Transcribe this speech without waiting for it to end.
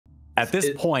At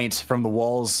this point, from the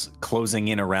walls closing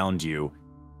in around you,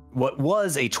 what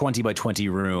was a 20 by 20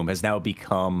 room has now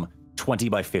become 20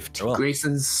 by 15.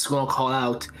 Grayson's gonna call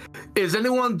out, "Is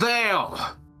anyone there?"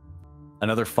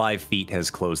 Another 5 feet has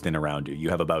closed in around you. You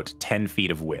have about 10 feet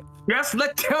of width. Yes,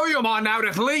 let Terriermon out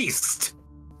at least.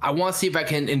 I want to see if I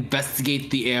can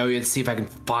investigate the area and see if I can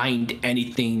find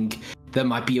anything that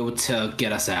might be able to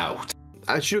get us out.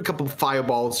 I shoot a couple of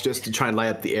fireballs just to try and light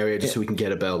up the area just so we can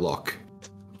get a better look.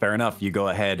 Fair enough. You go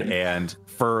ahead, and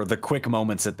for the quick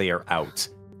moments that they are out,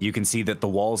 you can see that the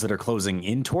walls that are closing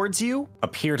in towards you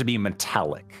appear to be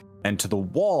metallic. And to the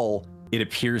wall, it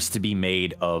appears to be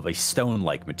made of a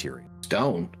stone-like material.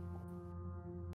 Stone?